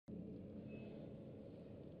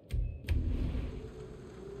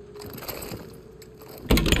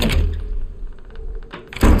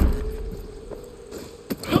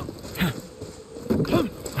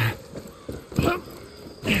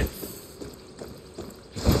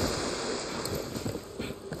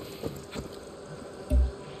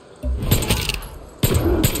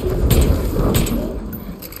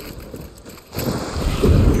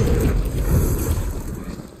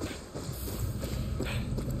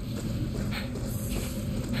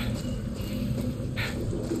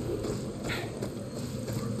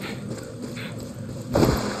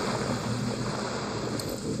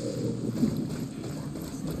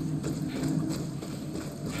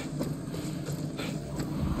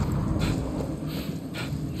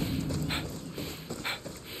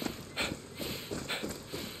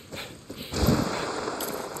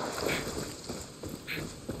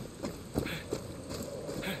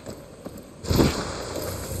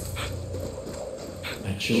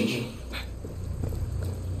children.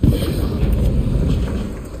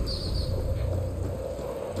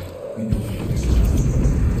 We know where this is.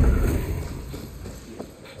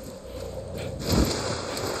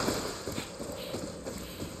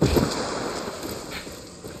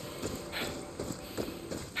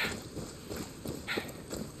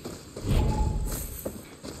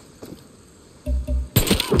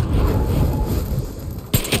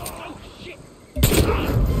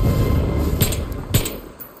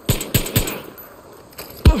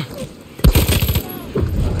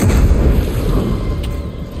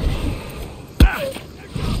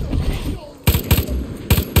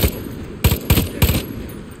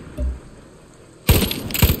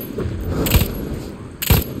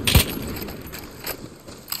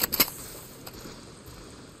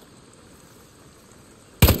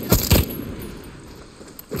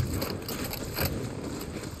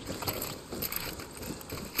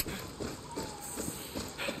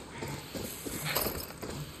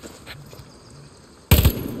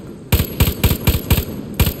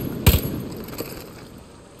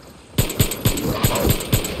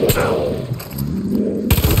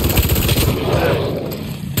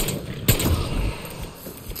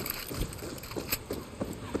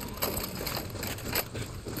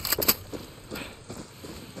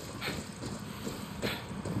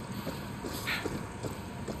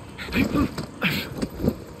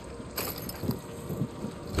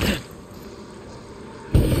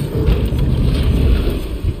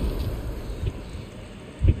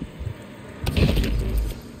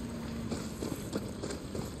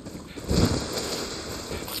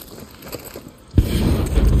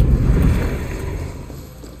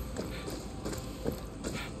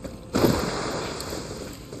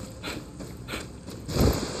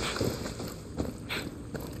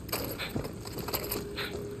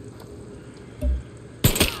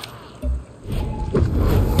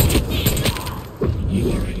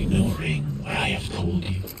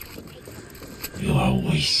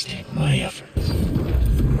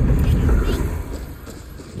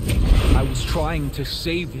 To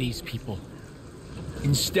save these people.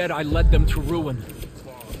 Instead, I led them to ruin.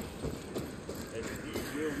 And he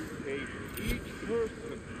will repay each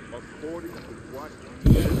person according to what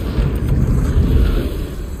he has done.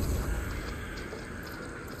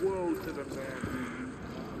 Woe to the man who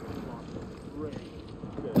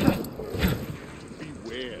uses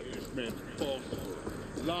beware this man's falsehood,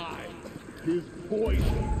 lie, his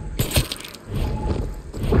poison.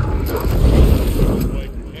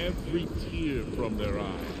 Every tear from their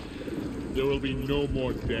eyes. There will be no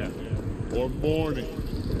more death, or mourning,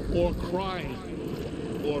 or crying,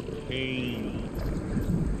 or pain.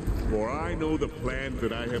 For I know the plans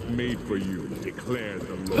that I have made for you, declares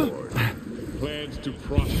the Lord. Plans to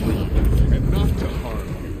prosper you, and not to harm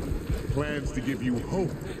you. Plans to give you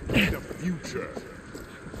hope and a future.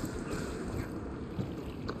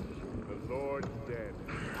 The Lord said,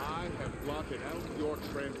 I have blotted out your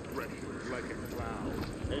transgressions like a cloud,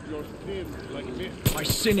 and your sins like mist. My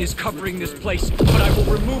sin is covering this place, but I will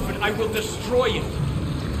remove it. I will destroy it.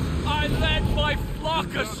 I led my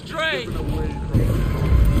flock astray.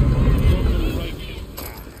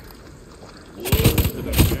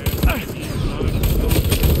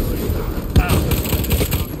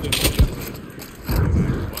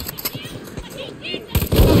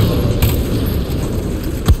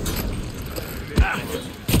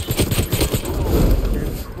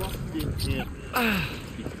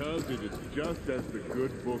 Because it is just as the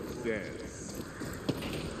good book says.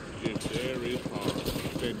 If there is harm,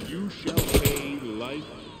 then you shall pay life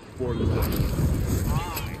for life,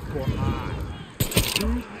 eye for eye,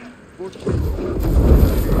 tooth for tooth,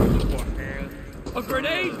 for hand, a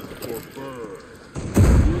grenade for bird.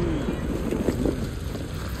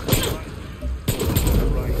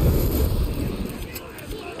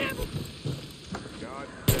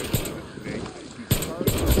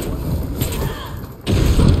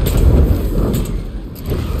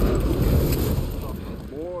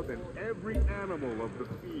 Of the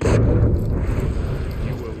field.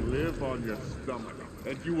 You will live on your stomach,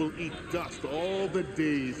 and you will eat dust all the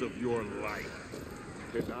days of your life.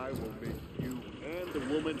 And I will make you and the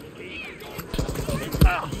woman hate.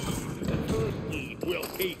 The thirsty will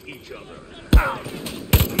hate each other.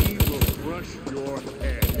 He will crush your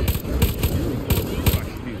head. You will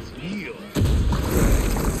crush his heel.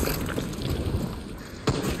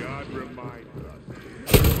 God reminds us,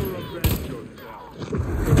 never avenge yourself.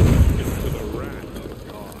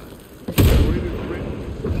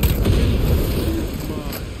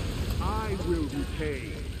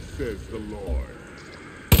 Repay, says the Lord.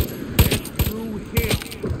 And through him,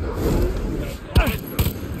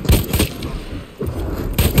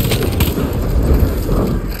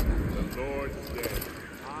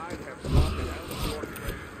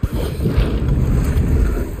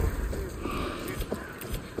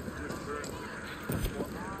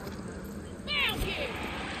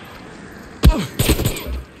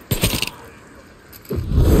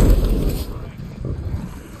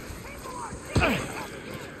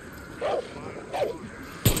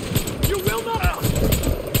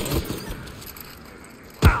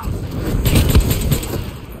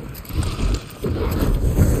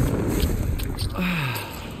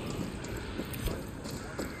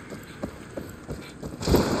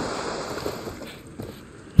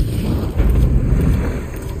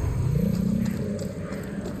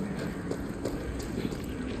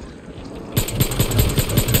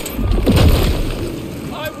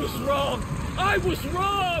 was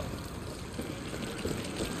wrong!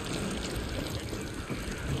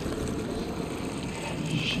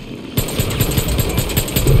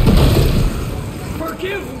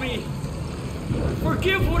 Forgive me!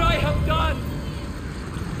 Forgive what I have done!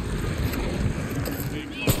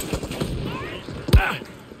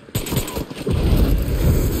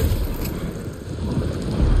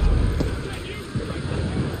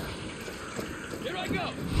 Here I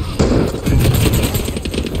go!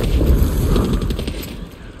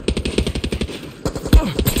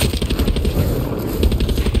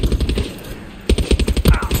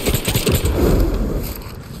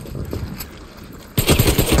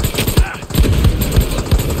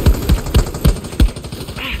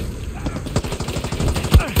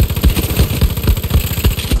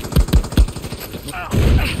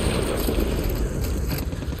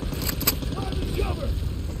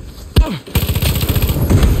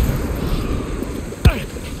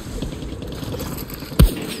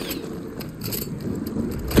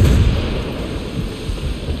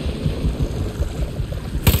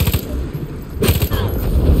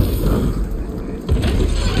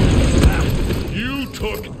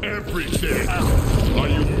 Everything. Are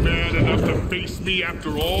you man enough to face me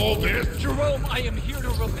after all this? Jerome, I am here to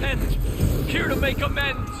repent. Here to make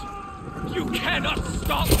amends. You cannot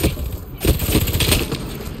stop me.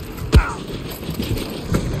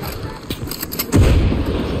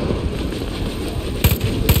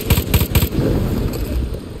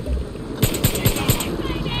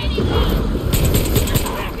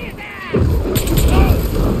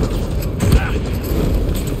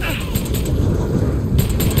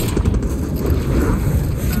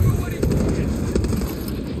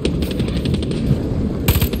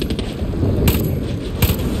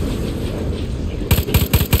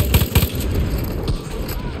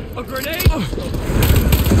 A grenade?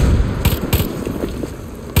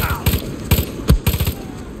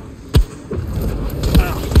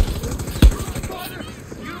 Father,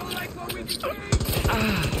 you don't like what we became?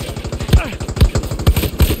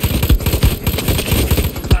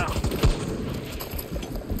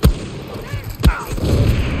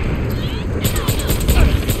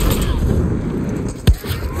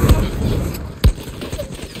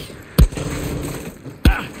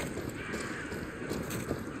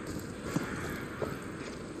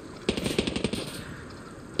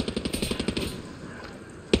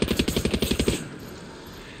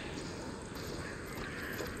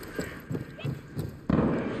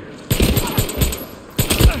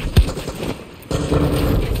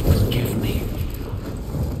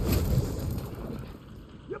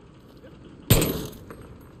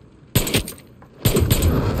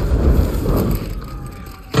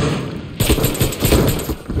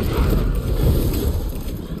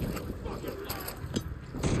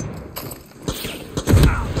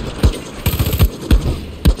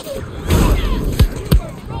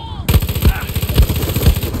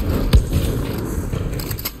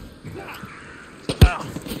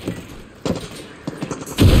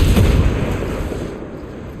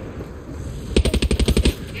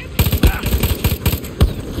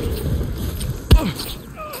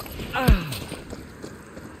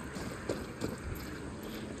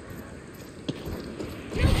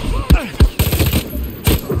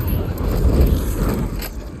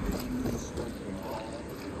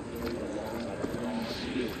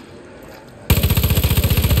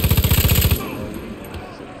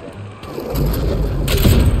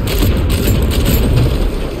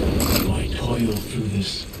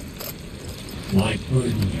 Why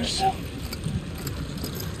burden yourself?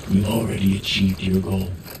 You already achieved your goal.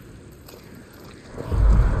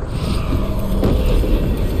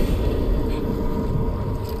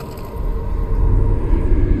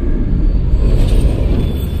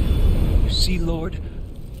 You see, Lord,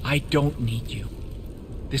 I don't need you.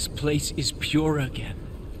 This place is pure again.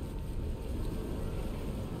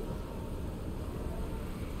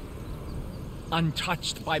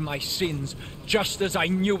 Untouched by my sins, just as I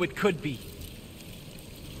knew it could be.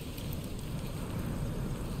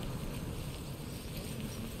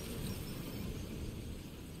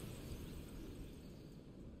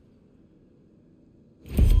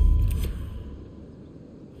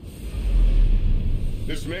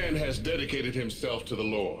 This man has dedicated himself to the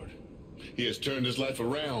Lord. He has turned his life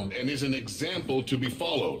around and is an example to be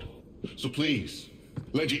followed. So please,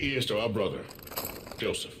 lend your ears to our brother,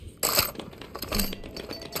 Joseph.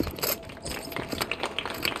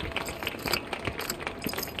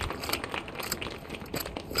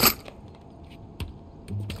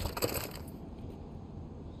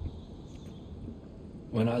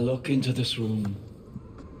 When I look into this room,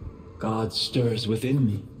 God stirs within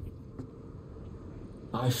me.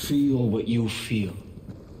 I feel what you feel.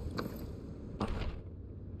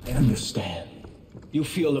 I understand. You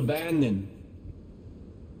feel abandoned.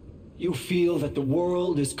 You feel that the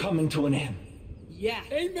world is coming to an end. Yeah.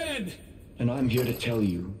 Amen! And I'm here to tell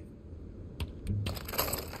you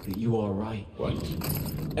that you are right. What?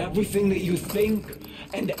 Everything that you think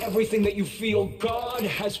and everything that you feel, God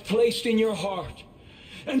has placed in your heart.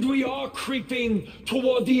 And we are creeping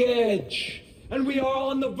toward the edge. And we are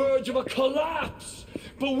on the verge of a collapse.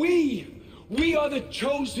 But we are the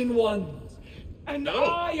chosen ones. And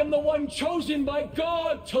I am the one chosen by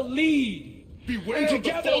God to lead. Beware and of the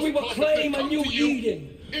together false we will prophets claim that a come new to you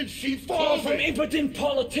Eden. in sheep's Far from clothing. impotent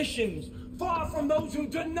politicians. Far from those who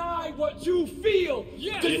deny what you feel.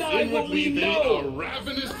 Yes. Deny what we Inwardly, they are know.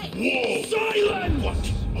 ravenous wolves. Silence!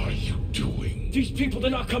 What are you doing? These people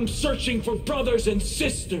did not come searching for brothers and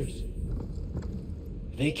sisters.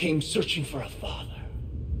 They came searching for a father.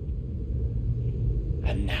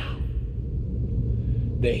 And now,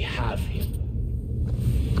 they have him.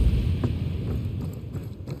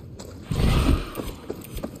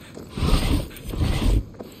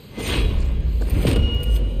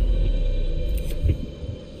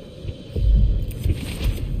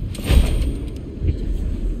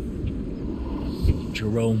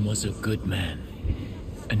 Jerome was a good man,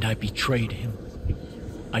 and I betrayed him.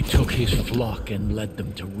 I took his flock and led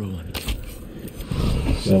them to ruin.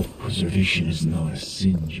 Self-preservation is not a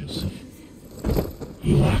sin, Joseph.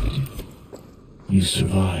 You acted. You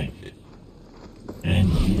survived. And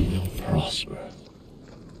you will prosper.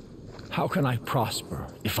 How can I prosper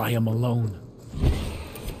if I am alone?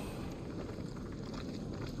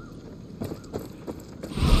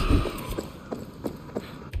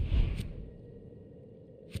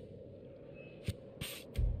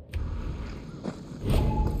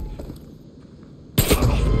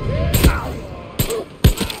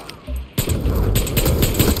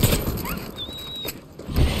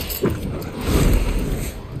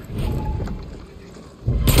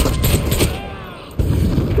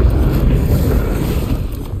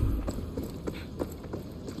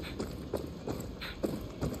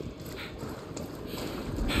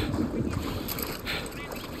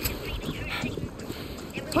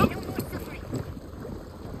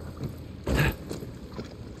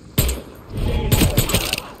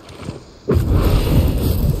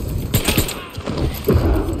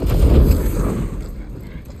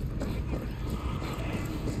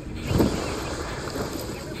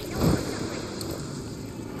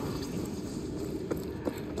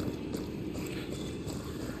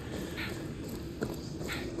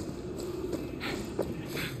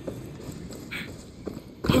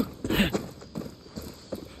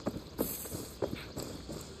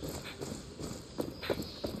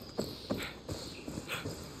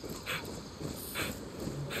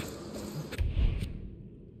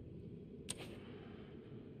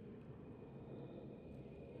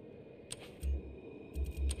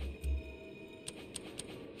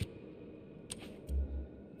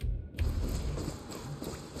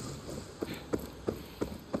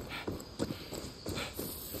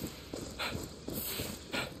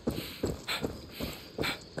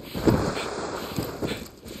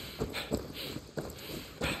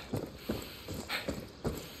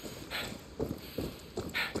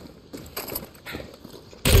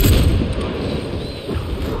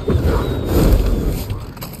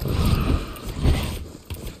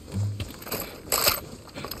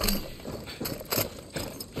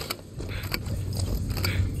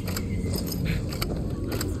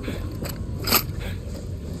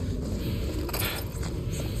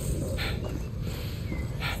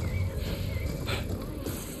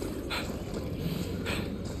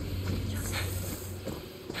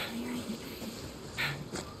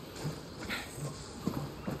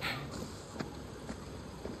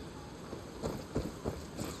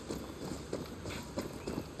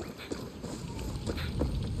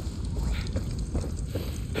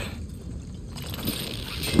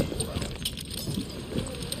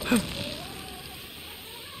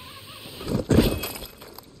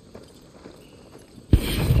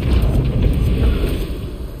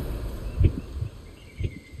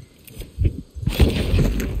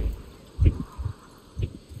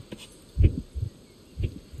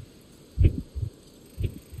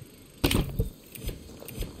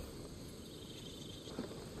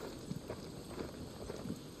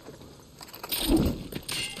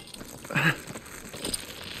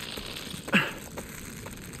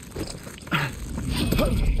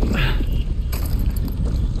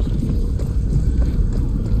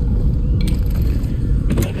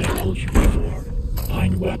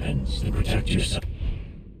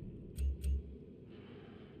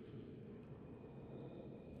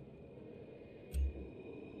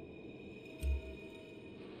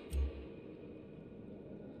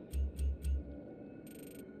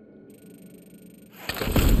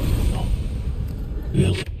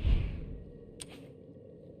 build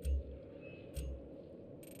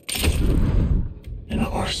an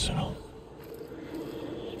arsenal.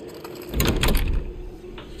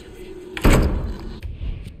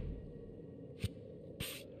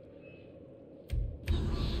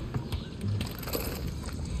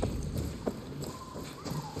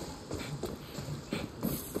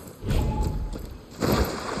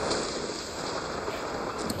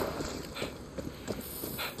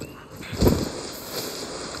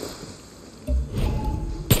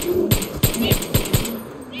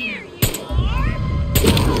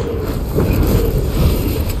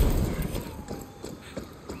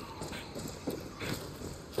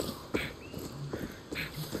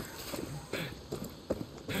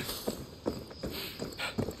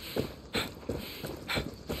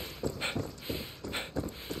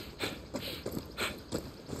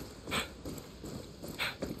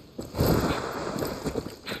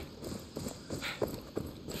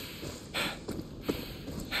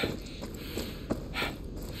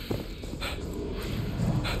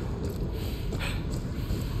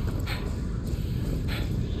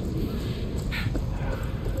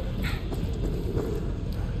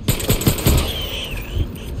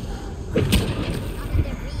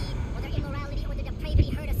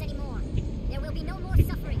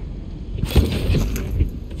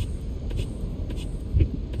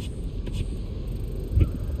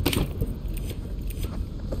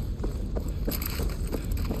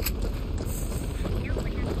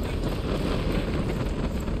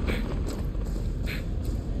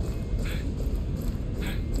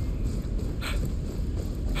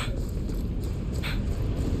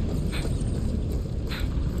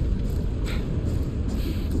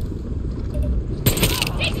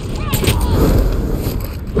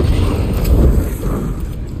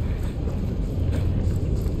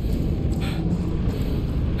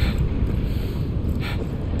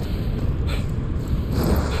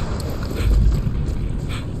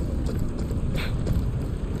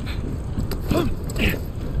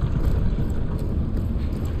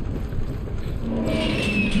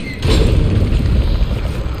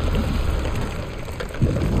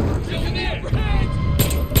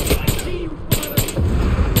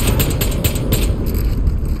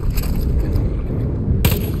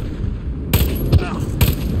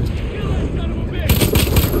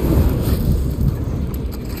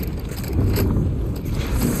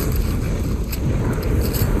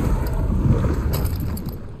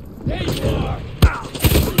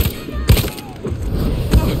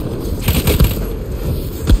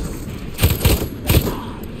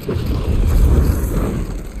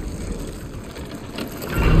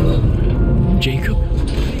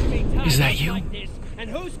 Is that you? And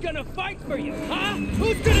who's gonna fight for you, huh?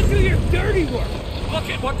 Who's gonna do your dirty work? Look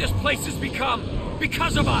at what this place has become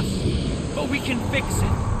because of us. But we can fix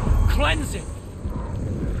it, cleanse it.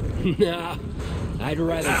 Nah, I'd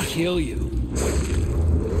rather kill you.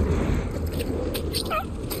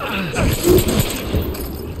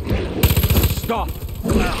 Stop.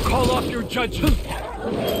 Call off your judges.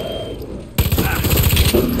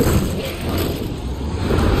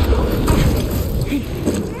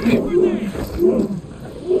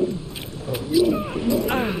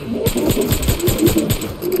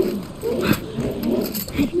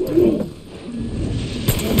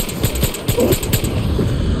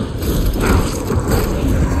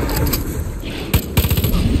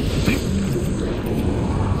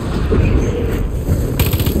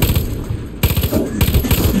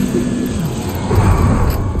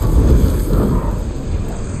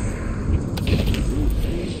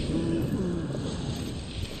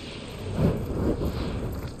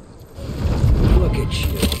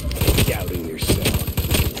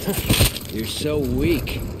 You're so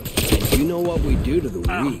weak. And you know what we do to the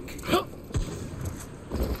weak.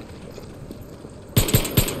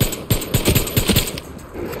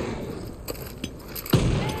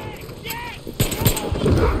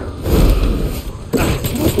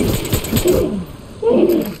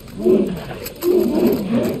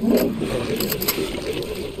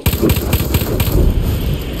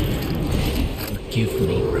 Forgive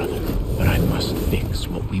me, brother, but I must fix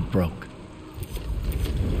what we broke.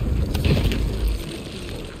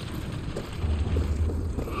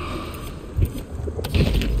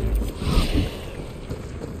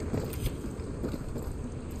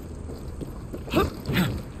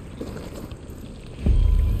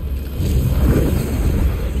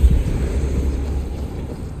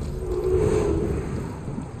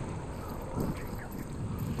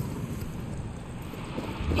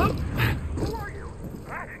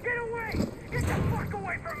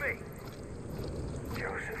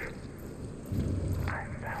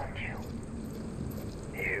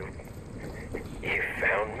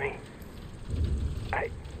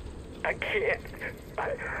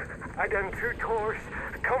 done 2 tours,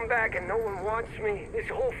 come back and no one wants me. This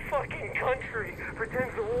whole fucking country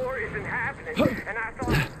pretends the war isn't happening. And I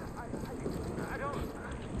thought, I don't...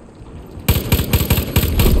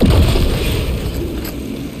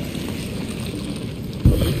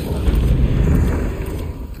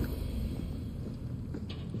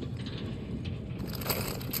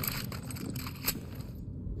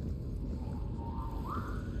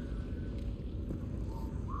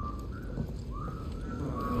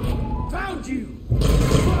 Found you!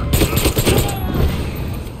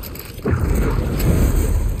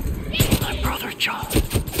 My brother John,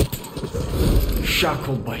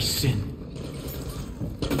 shackled by sin.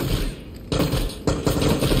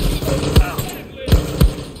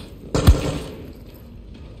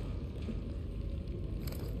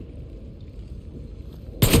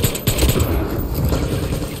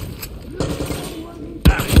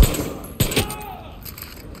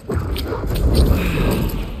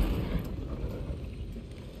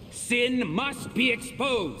 Sin must be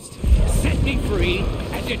exposed. Set me free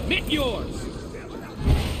and admit yours.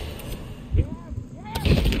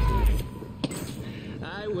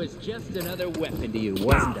 I was just another weapon to you,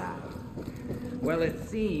 wasn't I? Well, it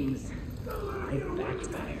seems I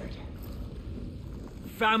backfired.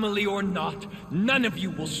 Family or not, none of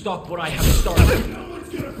you will stop what I have started. No one's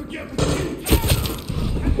gonna forget what you did!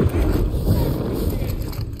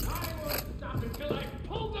 I won't stop until I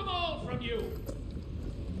pull them all from you.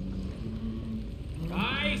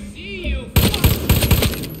 I see you.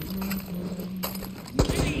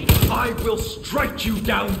 I will strike you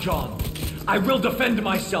down, John. I will defend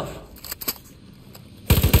myself.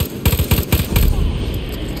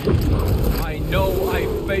 I know I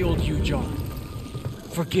failed you, John.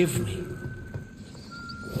 Forgive me.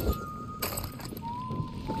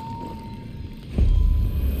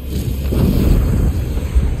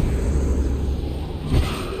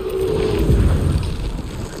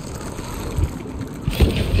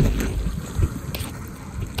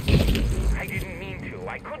 I didn't mean to.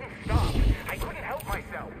 I couldn't stop. I couldn't help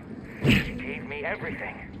myself. She gave me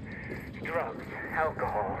everything. Drugs,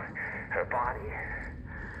 alcohol, her body.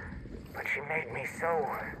 But she made me so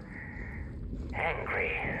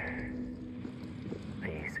angry.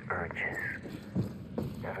 These urges.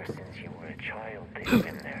 Ever since you were a child, they've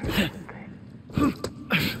been there, haven't they?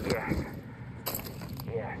 Yes.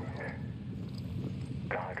 Yes.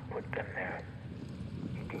 God put them there.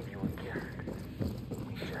 He gave you a gift.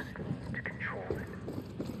 You just need to control it.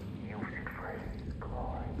 Use it for his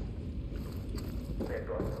glory. They're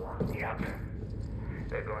going to lock me up.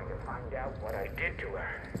 They're going to find out what I did to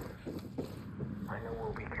her. I know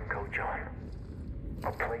where we can go, John.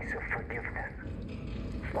 A place of forgiveness.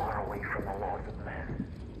 Far away from the laws of man.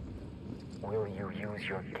 Will you use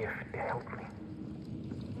your gift to help me?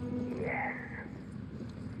 Yes.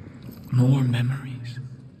 More memories.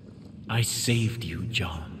 I saved you,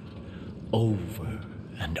 John. Over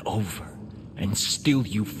and over. And still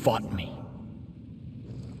you fought me.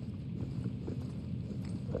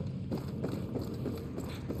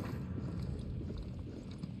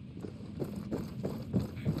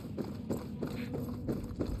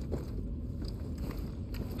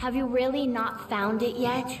 Have you really not found it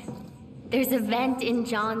yet? There's a vent in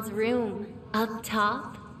John's room, up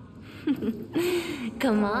top.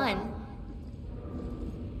 Come on.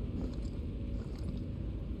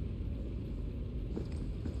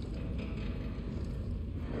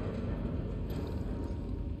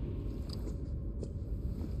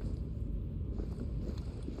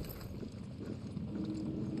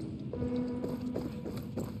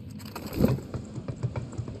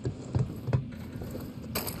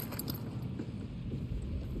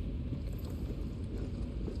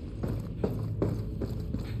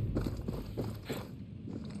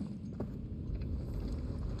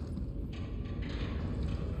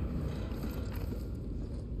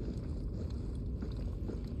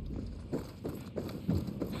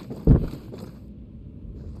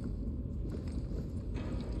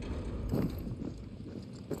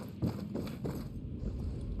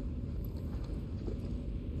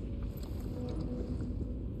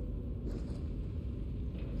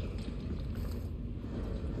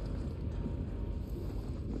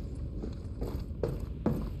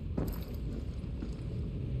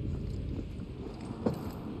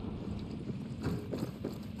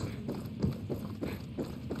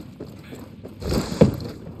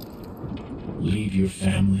 Leave your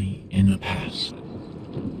family in the past,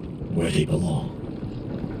 where they belong.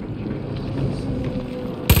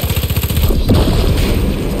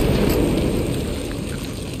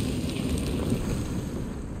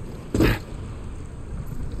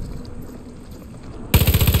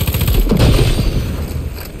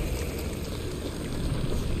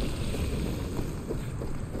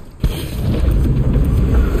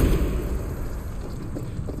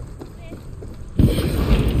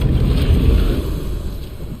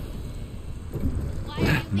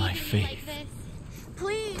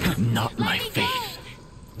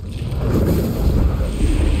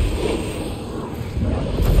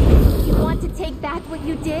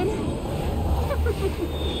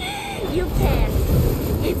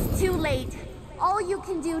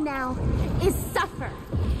 now is suffer.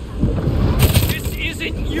 This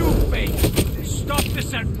isn't you, Faith! Stop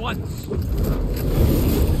this at once!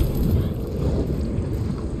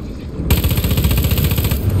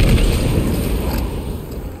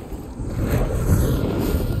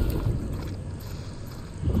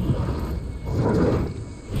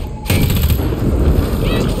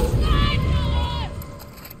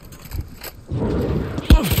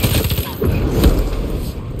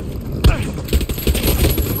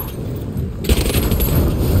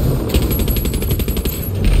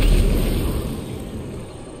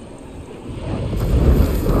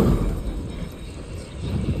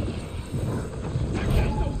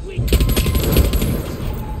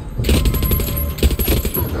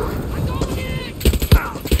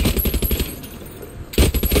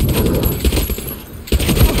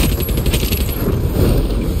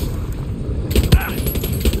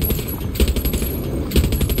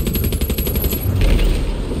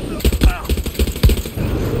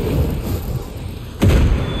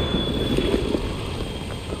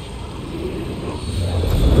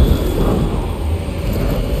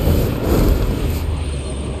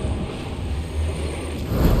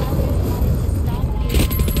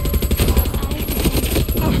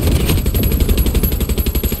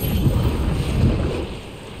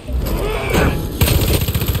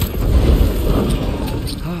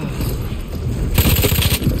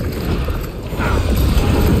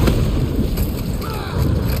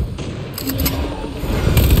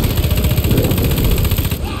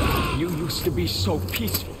 So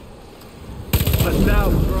peaceful. But now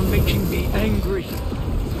you're making me angry.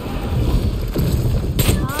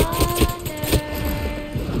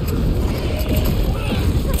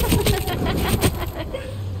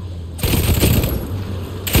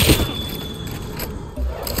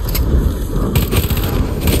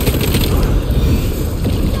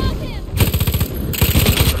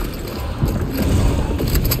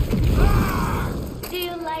 Do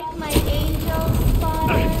you like my angels,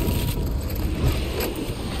 Father?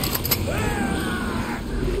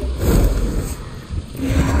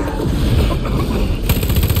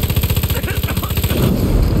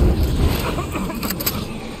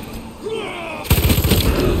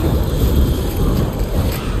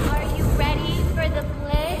 Are you ready for the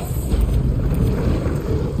bliss?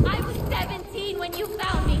 I was 17 when you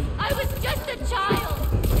found me. I was just a child.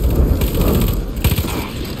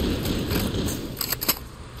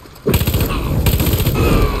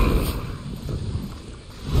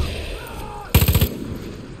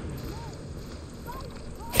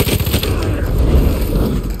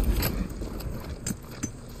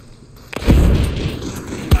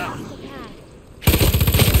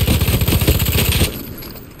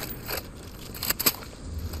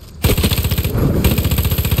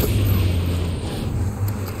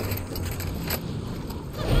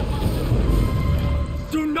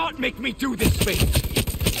 Do not make me do this, Faith!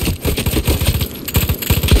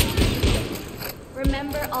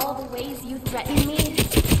 Remember all the ways you threatened me?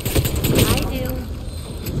 I do.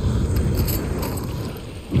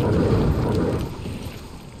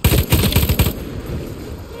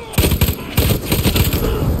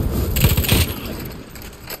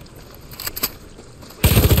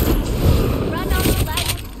 Run on the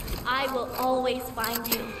light. I will always find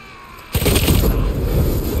you.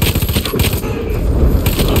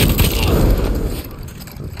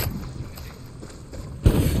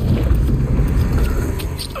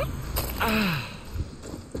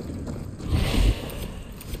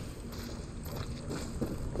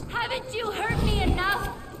 Haven't you hurt me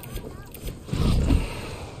enough?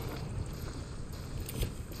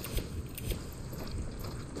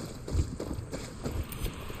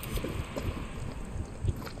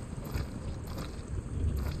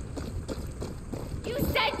 You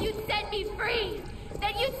said you'd set me free!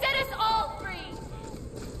 That you'd set us all free!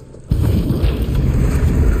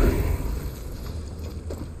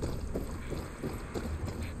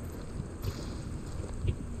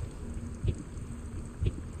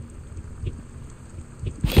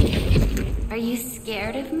 Are you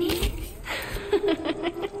scared of me?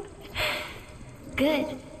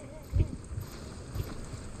 Good.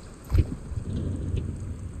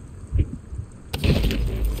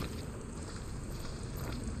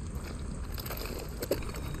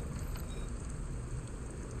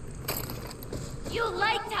 You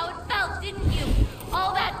liked how it felt, didn't you?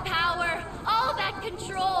 All that power, all that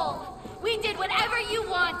control. We did whatever you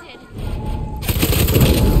wanted.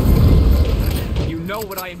 You know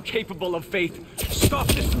what I am capable of, Faith. Stop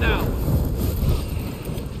this now!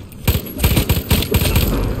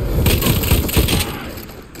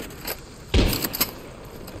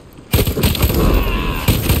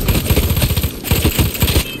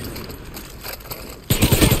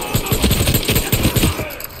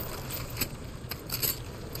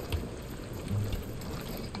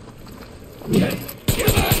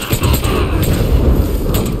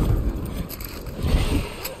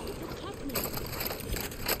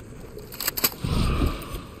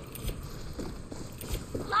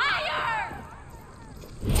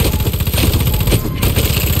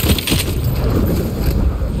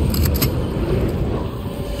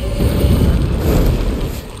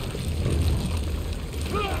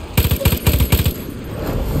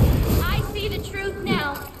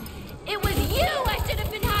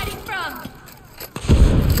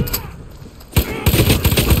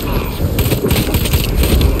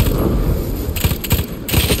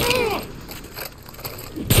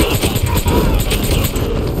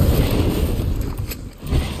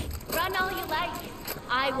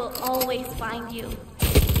 find you.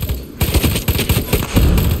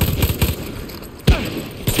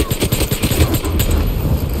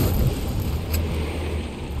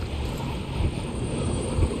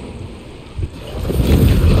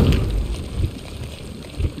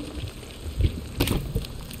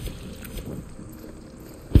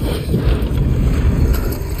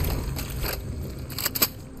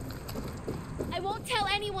 I won't tell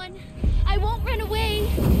anyone. I won't run away.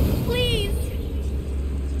 Please.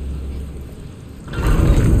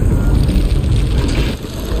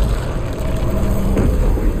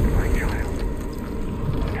 My child,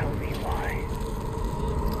 tell me why.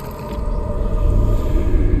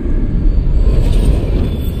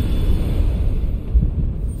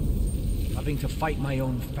 Having to fight my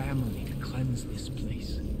own family to cleanse this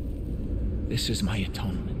place. This is my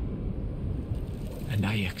atonement. And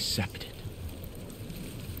I accept it.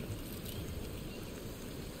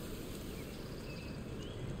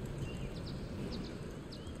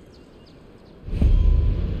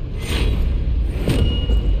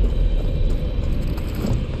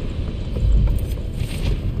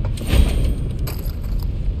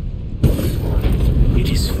 It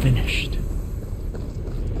is finished.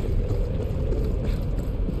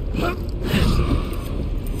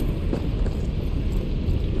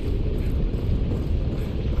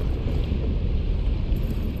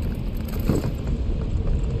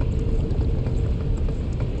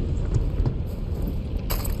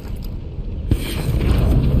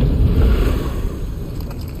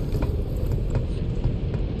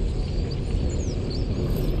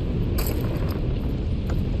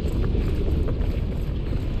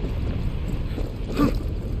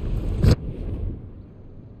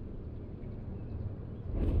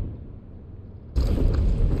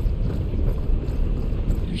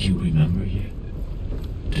 Do you remember yet?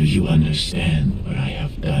 Do you understand what I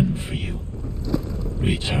have done for you?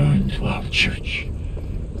 Return to our church.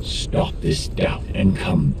 Stop this doubt and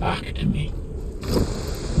come back to me.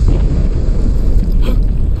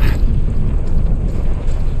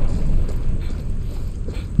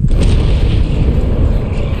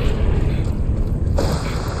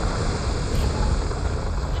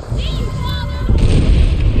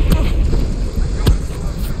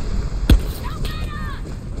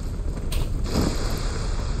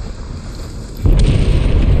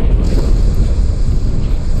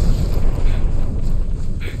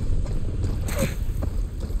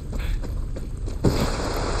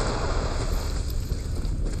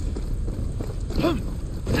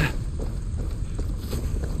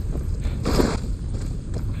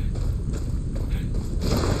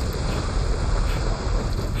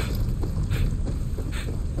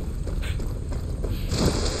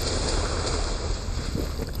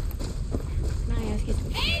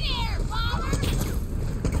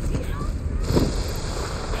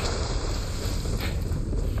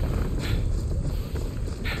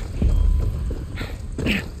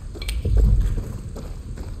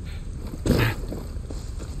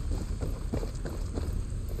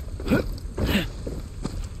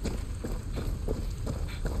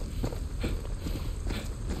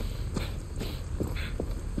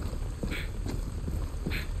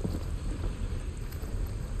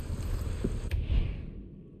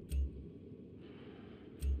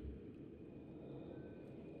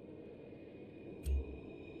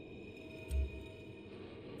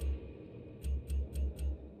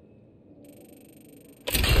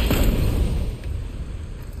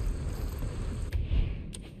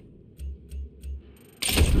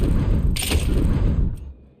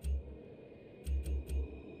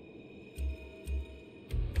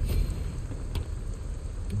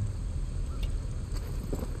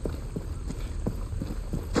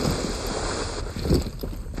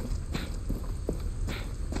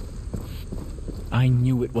 I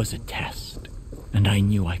knew it was a test, and I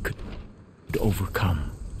knew I could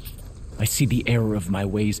overcome. I see the error of my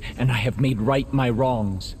ways, and I have made right my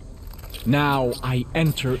wrongs. Now I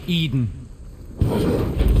enter Eden.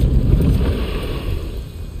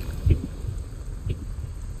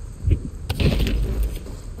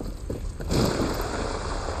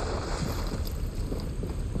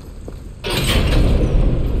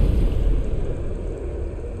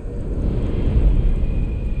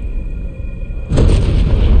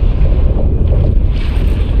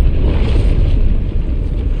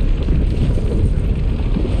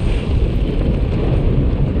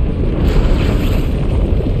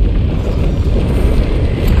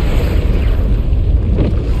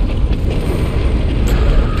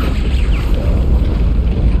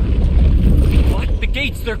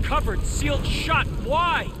 They're covered, sealed shut.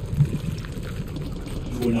 Why?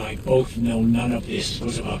 You and I both know none of this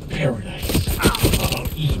was about paradise,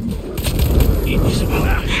 about Eden. It is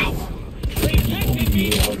about power. And the only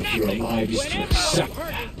way out of here alive is to accept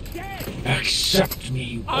that. Accept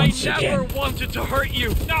me once again. I never wanted to hurt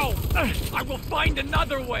you. No, I will find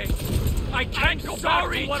another way. I can't go back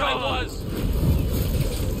to what I was.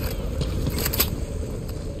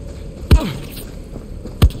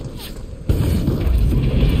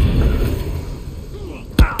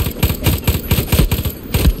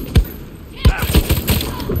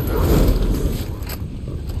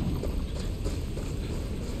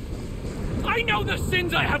 I know the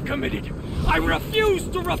sins I have committed. I refuse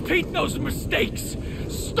to repeat those mistakes.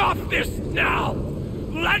 Stop this now.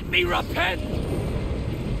 Let me repent.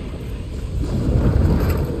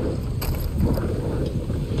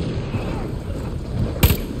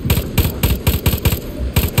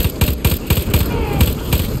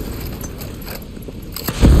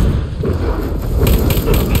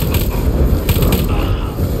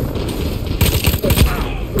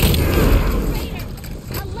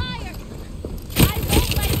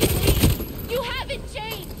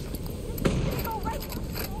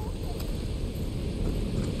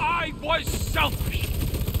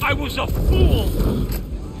 I was a fool!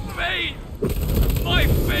 Faith! My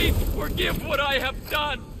faith, forgive what I have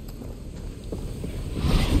done!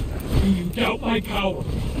 Do you doubt my power?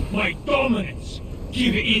 My dominance?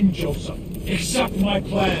 Give in, Joseph. Accept my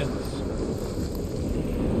plans.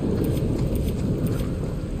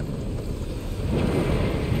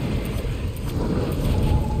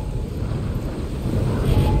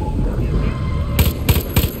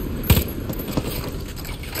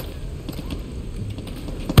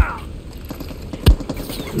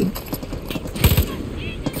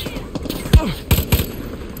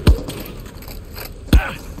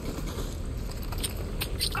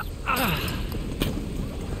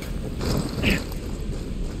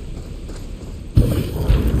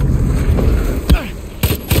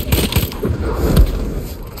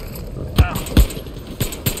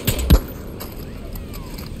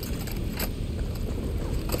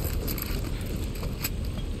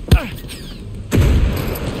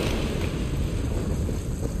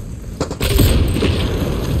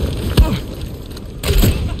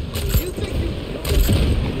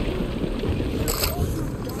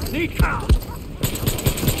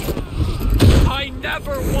 I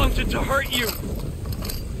never wanted to hurt you!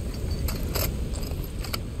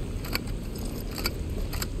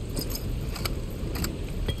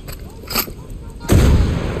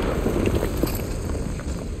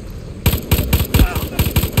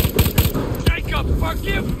 Jacob,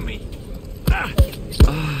 forgive me!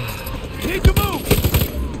 Need to move!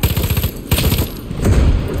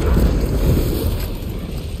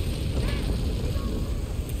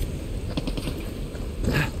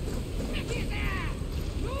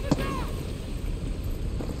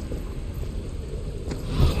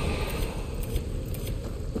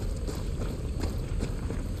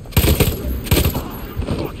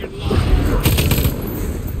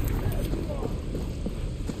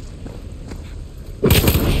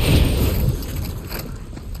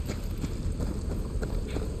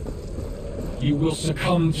 You will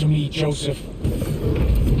succumb to me, Joseph.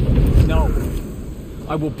 No.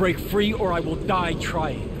 I will break free or I will die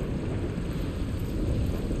trying.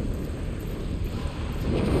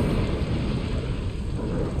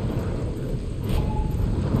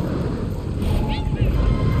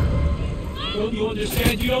 Don't you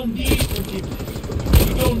understand? You don't need forgiveness.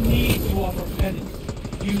 You don't need to offer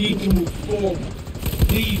penance. You need to move forward.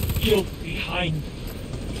 Leave guilt behind.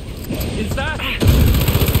 Is that...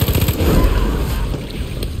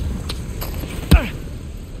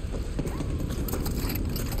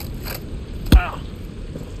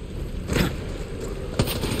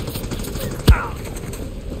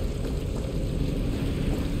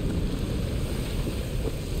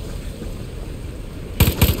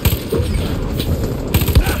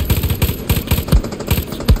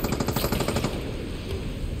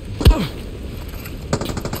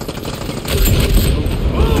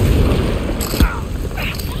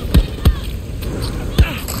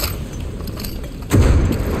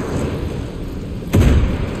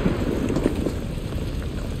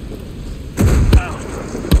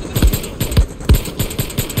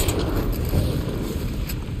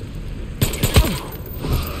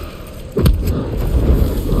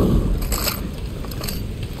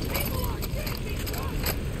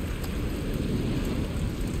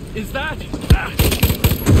 Is that...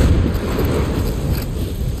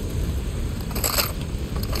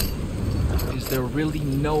 Is there really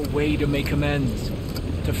no way to make amends?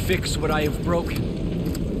 To fix what I have broken?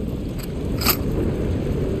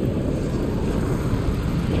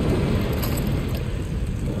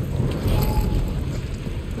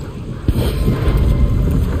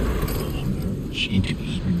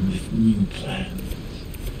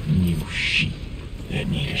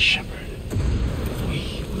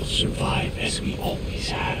 as we always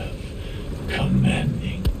have,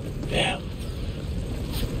 commanding them.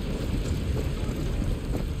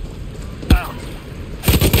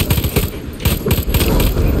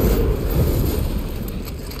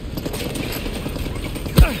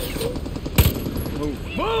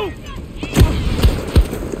 Move!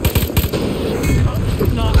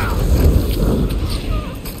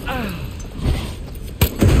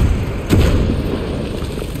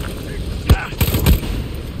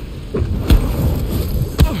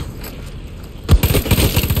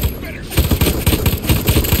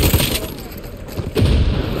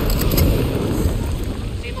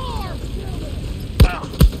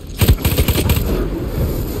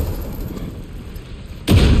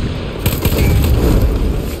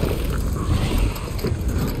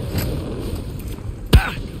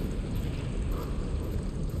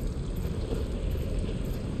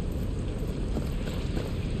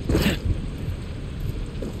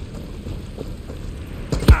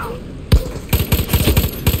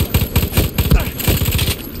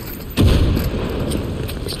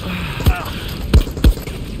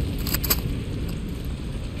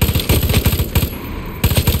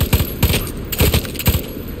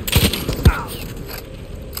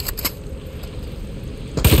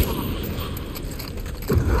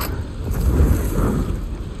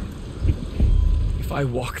 If I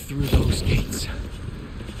walk through those gates,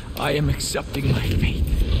 I am accepting my fate.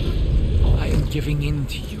 I am giving in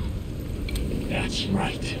to you. That's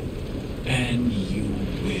right. And you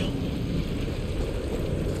will.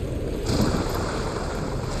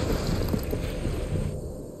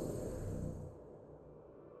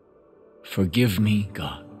 Forgive me,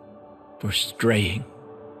 God, for straying.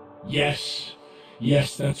 Yes.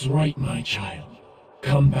 Yes, that's right, my child.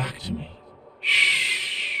 Come back to me.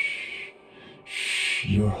 Shh. Shh.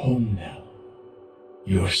 You're home now.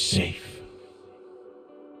 You're safe.